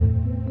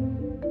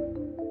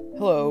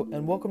Hello,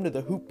 and welcome to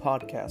the Hoop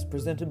Podcast,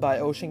 presented by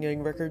Ocean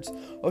Gang Records,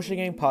 Ocean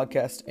Gang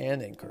Podcast, and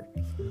Anchor.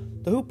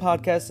 The Hoop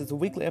Podcast is a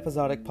weekly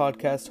episodic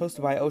podcast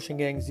hosted by Ocean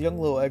Gang's Young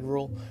Lil Egg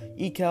Roll,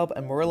 E-Calb,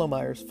 and Morello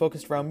Myers,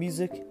 focused around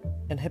music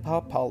and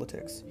hip-hop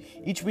politics.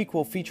 Each week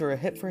will feature a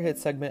hit-for-hit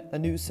segment, a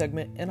news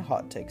segment, and a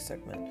hot take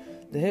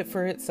segment. The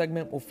hit-for-hit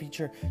segment will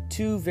feature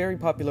two very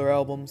popular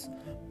albums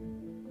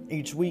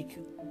each week,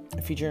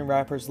 featuring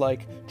rappers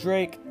like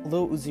Drake,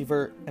 Lil Uzi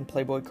Vert, and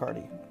Playboi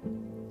Carti.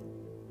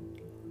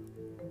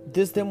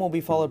 This then will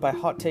be followed by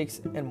hot takes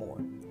and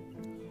more.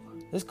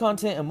 This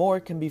content and more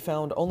can be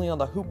found only on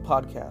the Hoop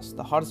Podcast,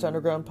 the hottest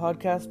underground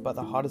podcast by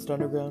the hottest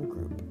underground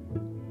group.